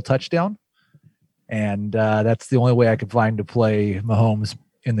the double touchdown. And that's the only way I could find to play Mahomes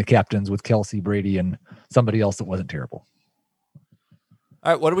in the captains with Kelsey, Brady, and somebody else that wasn't terrible.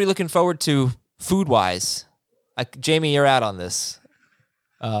 All right, what are we looking forward to food-wise? Jamie, you're out on this.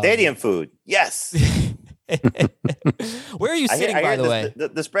 Stadium food, yes. Where are you sitting, by the way?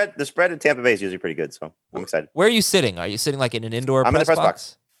 The spread in Tampa Bay is usually pretty good, so I'm excited. Where are you sitting? Are you sitting like in an indoor I'm press in the press box?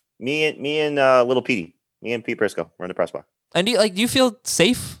 box. Me and little Petey. Me and Pete Briscoe. We're in the press box. And do you feel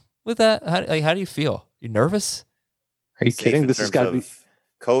safe with that? How do you feel? You nervous? Are you kidding? This has got to be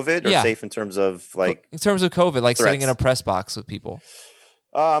COVID, or safe in terms of in terms of COVID, like threats. sitting in a press box with people.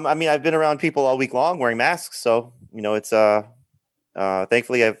 I mean, I've been around people all week long wearing masks, so it's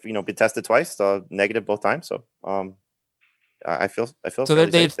thankfully I've been tested twice, negative both times. So I feel so.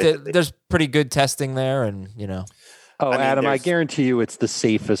 There's pretty good testing there, and Oh, Adam, I guarantee you, it's the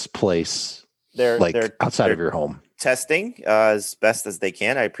safest place. They're outside of your home. Testing as best as they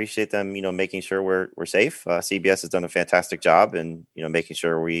can. I appreciate them, making sure we're safe. CBS has done a fantastic job in, making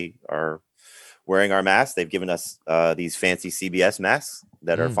sure we are wearing our masks. They've given us these fancy CBS masks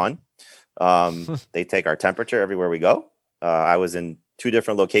that are fun. They take our temperature everywhere we go. I was in 2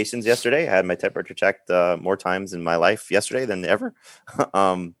 different locations yesterday. I had my temperature checked more times in my life yesterday than ever.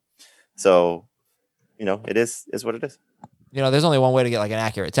 So, it is what it is. There's only one way to get like an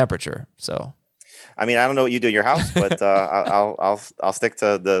accurate temperature. So, I mean, I don't know what you do in your house, but I'll stick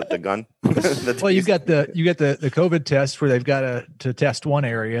to the gun. Well, you got the COVID test where they've got to test one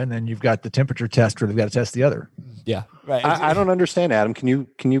area, and then you've got the temperature test where they've got to test the other. Yeah, right. I don't understand, Adam. Can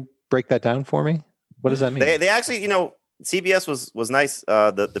you break that down for me? What does that mean? They actually, CBS was nice.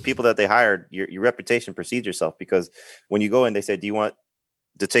 The people that they hired, your reputation precedes yourself, because when you go in, they say, "Do you want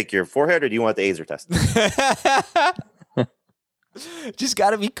to take your forehead or do you want the Azer test?" Just got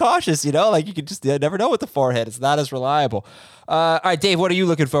to be cautious, like you can just never know with the forehead. It's not as reliable. All right, Dave, what are you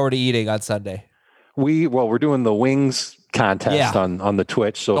looking forward to eating on Sunday? We're doing the wings contest on the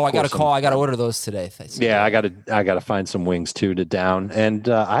Twitch. So I got to call. I got to order those today. Thanks. Yeah, I got to find some wings too to down. And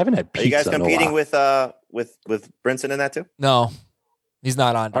I haven't had pizza. Are you guys competing in a while. with Brinson in that too? No, he's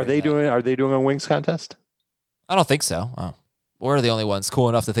not on. Are they doing a wings contest? I don't think so. Oh. We're the only ones cool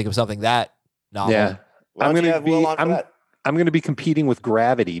enough to think of something that novel. Yeah, I'm going to be competing with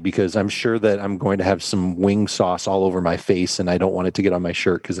Gravity because I'm sure that I'm going to have some wing sauce all over my face, and I don't want it to get on my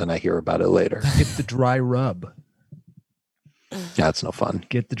shirt because then I hear about it later. Get the dry rub. Yeah, that's no fun.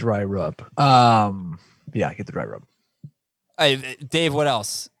 Get the dry rub. Get the dry rub. Hey, Dave, what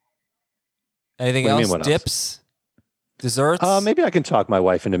else? Anything else? Dips? Desserts? Maybe I can talk my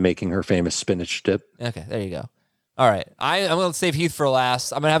wife into making her famous spinach dip. Okay, there you go. All right. I'm going to save Heath for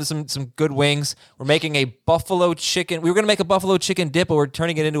last. I'm going to have some good wings. We're making a buffalo chicken. We were going to make a buffalo chicken dip, but we're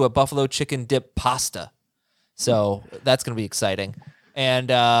turning it into a buffalo chicken dip pasta. So that's going to be exciting.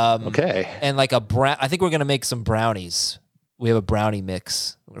 And okay. And like I think we're going to make some brownies. We have a brownie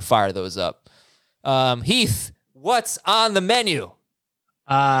mix. We're going to fire those up. Heath, what's on the menu?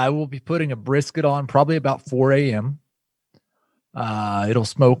 I will be putting a brisket on probably about 4 a.m. It'll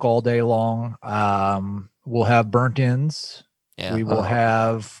smoke all day long. We'll have burnt ends. Yeah. We will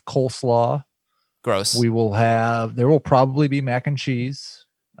have coleslaw. Gross. There will probably be mac and cheese.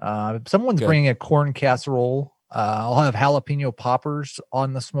 Someone's bringing a corn casserole. I'll have jalapeno poppers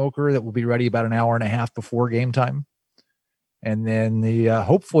on the smoker that will be ready about an hour and a half before game time. And then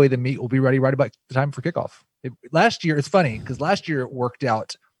hopefully the meat will be ready right about the time for kickoff. Last year, it's funny because last year it worked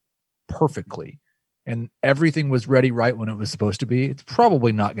out perfectly and everything was ready right when it was supposed to be. It's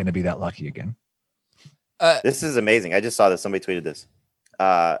probably not going to be that lucky again. This is amazing. I just saw this. Somebody tweeted this.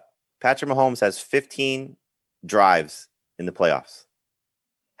 Patrick Mahomes has 15 drives in the playoffs.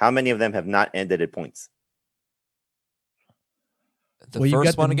 How many of them have not ended at points? The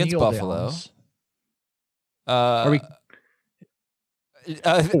first one against Buffalo. Are we?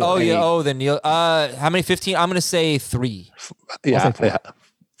 The kneel. How many? 15? I'm going to say 3. Yeah,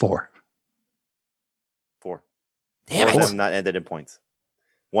 4. 4. Damn it! 4 have not ended in points.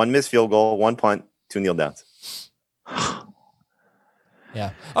 1 missed field goal, 1 punt, 2 kneel downs.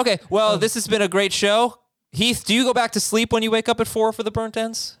 Yeah. Okay. Well, this has been a great show. Heath, do you go back to sleep when you wake up at 4 for the burnt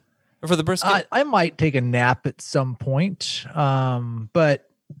ends or for the brisket? I might take a nap at some point, but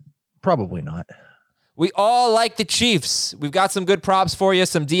probably not. We all like the Chiefs. We've got some good props for you,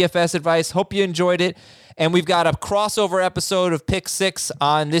 some DFS advice. Hope you enjoyed it. And we've got a crossover episode of Pick 6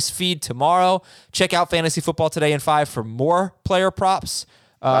 on this feed tomorrow. Check out Fantasy Football Today in 5 for more player props.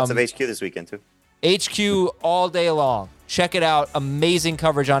 Lots of HQ this weekend, too. HQ all day long. Check it out. Amazing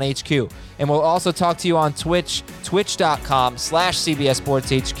coverage on HQ. And we'll also talk to you on Twitch, twitch.com/CBS Sports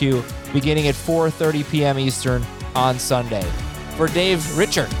HQ, beginning at 4:30 p.m. Eastern on Sunday. For Dave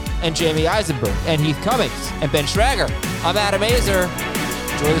Richard and Jamie Eisenberg and Heath Cummings and Ben Schrager, I'm Adam Azer.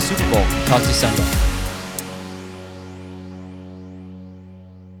 Enjoy the Super Bowl. Talk to you Sunday.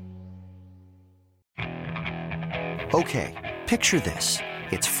 Okay, picture this.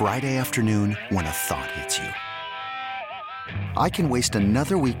 It's Friday afternoon when a thought hits you. I can waste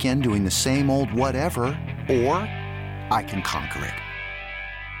another weekend doing the same old whatever, or I can conquer it.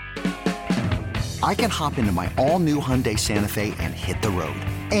 I can hop into my all-new Hyundai Santa Fe and hit the road.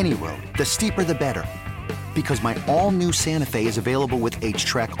 Any road. The steeper, the better. Because my all-new Santa Fe is available with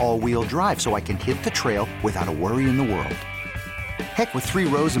H-Track all-wheel drive, so I can hit the trail without a worry in the world. Heck, with 3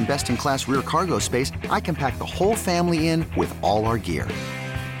 rows and best-in-class rear cargo space, I can pack the whole family in with all our gear.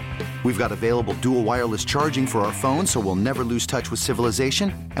 We've got available dual wireless charging for our phones, so we'll never lose touch with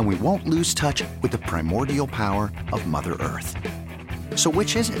civilization, and we won't lose touch with the primordial power of Mother Earth. So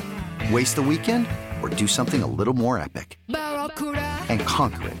which is it? Waste the weekend or do something a little more epic? And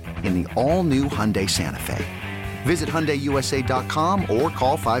conquer it in the all-new Hyundai Santa Fe. Visit HyundaiUSA.com or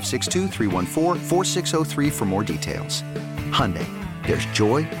call 562-314-4603 for more details. Hyundai, there's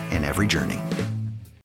joy in every journey.